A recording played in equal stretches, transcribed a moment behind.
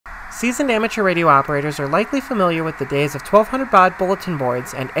Seasoned amateur radio operators are likely familiar with the days of 1200 baud bulletin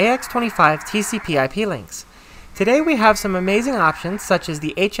boards and AX25 TCP IP links. Today we have some amazing options such as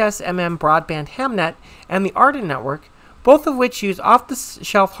the HSMM broadband hamnet and the Arden network, both of which use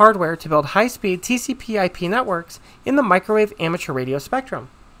off-the-shelf hardware to build high-speed TCP IP networks in the microwave amateur radio spectrum.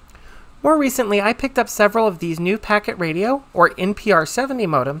 More recently, I picked up several of these new packet radio, or NPR-70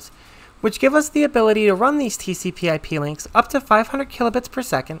 modems, which give us the ability to run these TCP IP links up to 500 kilobits per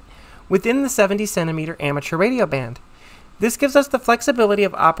second within the 70 centimeter amateur radio band. This gives us the flexibility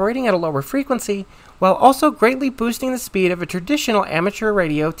of operating at a lower frequency, while also greatly boosting the speed of a traditional amateur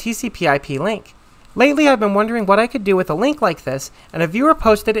radio TCP IP link. Lately, I've been wondering what I could do with a link like this, and a viewer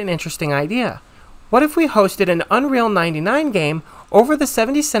posted an interesting idea. What if we hosted an Unreal 99 game over the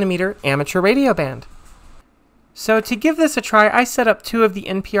 70 centimeter amateur radio band? So to give this a try, I set up two of the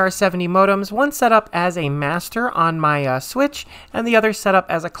NPR-70 modems, one set up as a master on my switch, and the other set up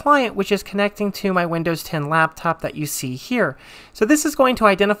as a client, which is connecting to my Windows 10 laptop that you see here. So this is going to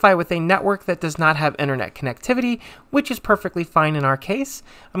identify with a network that does not have internet connectivity, which is perfectly fine in our case.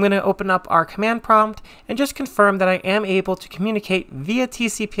 I'm going to open up our command prompt and just confirm that I am able to communicate via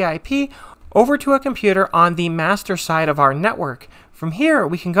TCP IP over to a computer on the master side of our network. From here,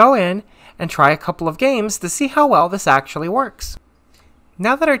 we can go in and try a couple of games to see how well this actually works.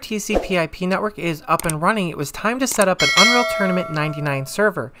 Now that our TCP IP network is up and running, it was time to set up an Unreal Tournament 99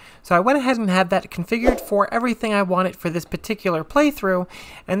 server. So I went ahead and had that configured for everything I wanted for this particular playthrough,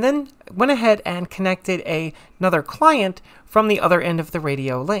 and then went ahead and connected another client from the other end of the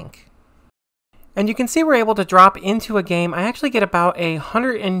radio link. And you can see we're able to drop into a game. I actually get about a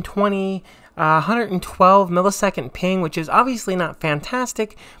 112 millisecond ping, which is obviously not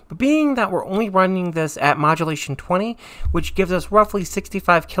fantastic, but being that we're only running this at modulation 20, which gives us roughly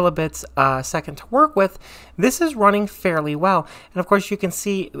 65 kilobits a second to work with, this is running fairly well. And of course you can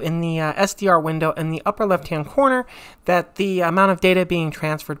see in the SDR window in the upper left hand corner that the amount of data being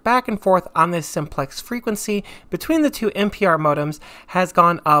transferred back and forth on this simplex frequency between the two NPR modems has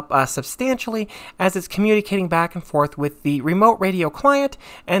gone up substantially, as it's communicating back and forth with the remote radio client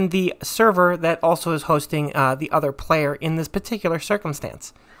and the server that also is hosting the other player in this particular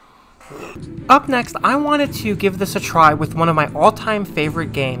circumstance. Up next, I wanted to give this a try with one of my all-time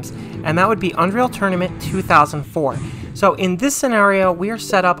favorite games, and that would be Unreal Tournament 2004. So in this scenario, we are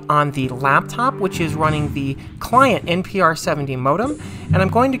set up on the laptop, which is running the client NPR-70 modem, and I'm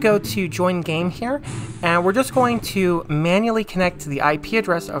going to go to join game here, and we're just going to manually connect to the IP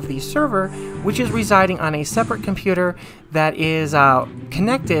address of the server, which is residing on a separate computer that is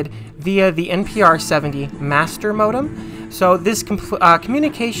connected via the NPR-70 master modem. So this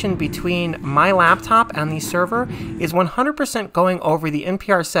communication between my laptop and the server is 100% going over the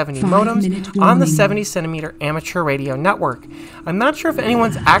NPR-70 modems on the 70 centimeter amateur radio network. I'm not sure if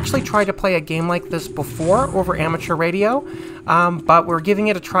anyone's actually tried to play a game like this before over amateur radio, but we're giving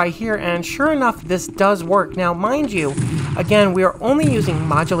it a try here, and sure enough, this does work. Now, mind you, again, we are only using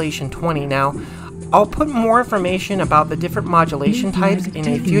modulation 20 now. I'll put more information about the different modulation types in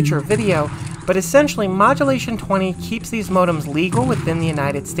a future video, but essentially modulation 20 keeps these modems legal within the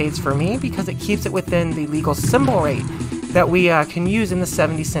United States for me because it keeps it within the legal symbol rate that we can use in the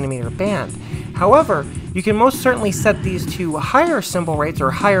 70 centimeter band. However, you can most certainly set these to higher symbol rates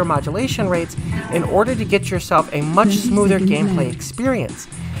or higher modulation rates in order to get yourself a much smoother gameplay experience.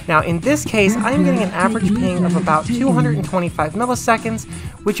 Now in this case, I'm getting an average ping of about 225 milliseconds,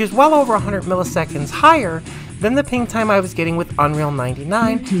 which is well over 100 milliseconds higher than the ping time I was getting with Unreal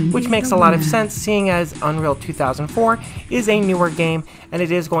 99, which makes a lot of sense seeing as Unreal 2004 is a newer game and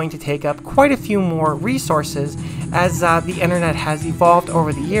it is going to take up quite a few more resources as the internet has evolved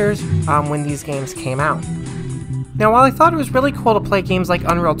over the years when these games came out. Now, while I thought it was really cool to play games like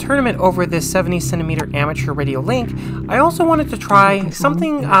Unreal Tournament over this 70 centimeter amateur radio link, I also wanted to try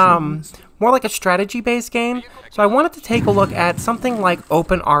something more like a strategy-based game. So I wanted to take a look at something like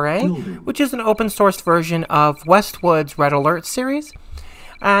OpenRA, which is an open source version of Westwood's Red Alert series.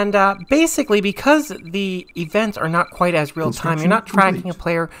 And basically, because the events are not quite as real-time, you're not tracking a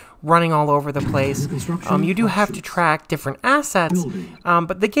player running all over the place. You do have to track different assets,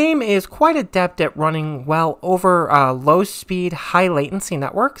 but the game is quite adept at running well over low-speed, high-latency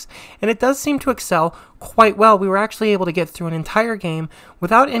networks, and it does seem to excel quite well. We were actually able to get through an entire game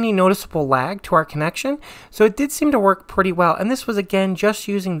without any noticeable lag to our connection, so it did seem to work pretty well. And this was again just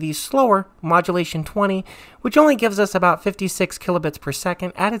using the slower modulation 20, which only gives us about 56 kilobits per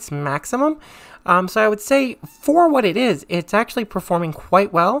second at its maximum. So I would say for what it is, it's actually performing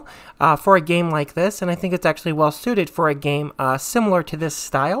quite well for a game like this, and I think it's actually well suited for a game similar to this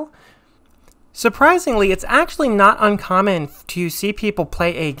style. Surprisingly, it's actually not uncommon to see people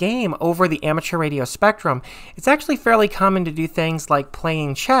play a game over the amateur radio spectrum. It's actually fairly common to do things like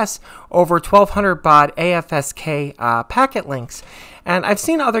playing chess over 1200 baud AFSK packet links. And I've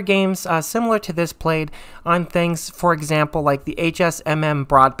seen other games similar to this played on things, for example, like the HSMM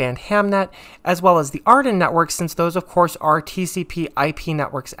broadband hamnet, as well as the Arden network, since those, of course, are TCP IP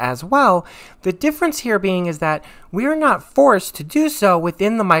networks as well. The difference here being is that we are not forced to do so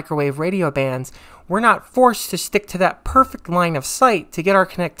within the microwave radio bands. We're not forced to stick to that perfect line of sight to get our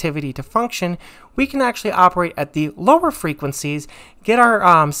connectivity to function. We can actually operate at the lower frequencies, get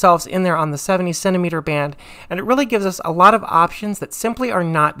ourselves in there on the 70 centimeter band, and it really gives us a lot of options that simply are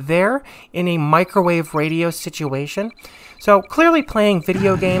not there in a microwave radio situation. So clearly playing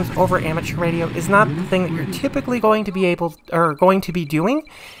video games over amateur radio is not the thing that you're typically going to be doing.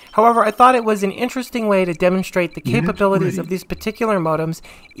 However, I thought it was an interesting way to demonstrate the capabilities of these particular modems,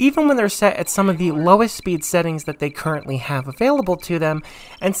 even when they're set at some of the lowest speed settings that they currently have available to them,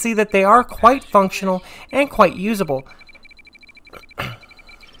 and see that they are quite functional and quite usable.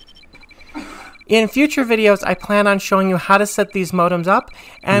 In future videos, I plan on showing you how to set these modems up,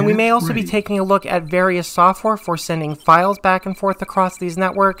 and we may also be taking a look at various software for sending files back and forth across these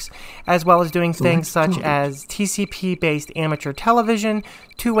networks, as well as doing things such as TCP-based amateur television,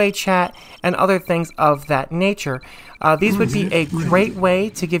 two-way chat, and other things of that nature. These would be a great way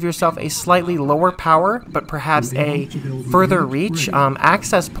to give yourself a slightly lower power, but perhaps a further reach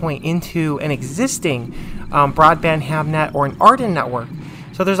access point into an existing broadband hamnet or an Arden network.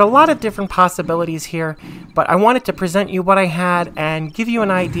 So there's a lot of different possibilities here, but I wanted to present you what I had and give you an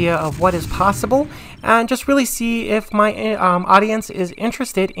idea of what is possible, and just really see if my audience is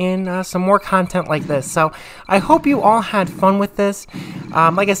interested in some more content like this. So I hope you all had fun with this.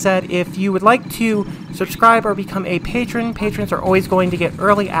 Like I said, if you would like to subscribe or become a patron, patrons are always going to get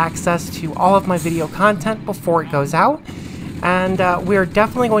early access to all of my video content before it goes out. And we're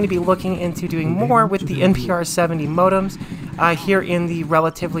definitely going to be looking into doing more with the NPR-70 modems here in the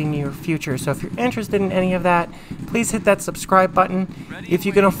relatively near future. So if you're interested in any of that, please hit that subscribe button. If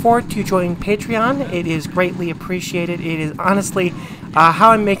you can afford to join Patreon, it is greatly appreciated. It is honestly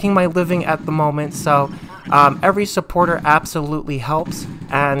how I'm making my living at the moment. So every supporter absolutely helps.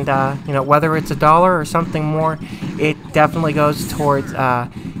 And you know, whether it's $1 or something more, it definitely goes towards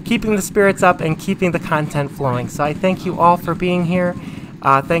keeping the spirits up and keeping the content flowing. So I thank you all for being here.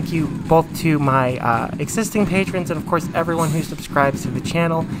 Thank you both to my existing patrons and of course everyone who subscribes to the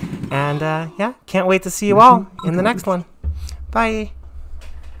channel. And yeah, can't wait to see you all in the next one. Bye.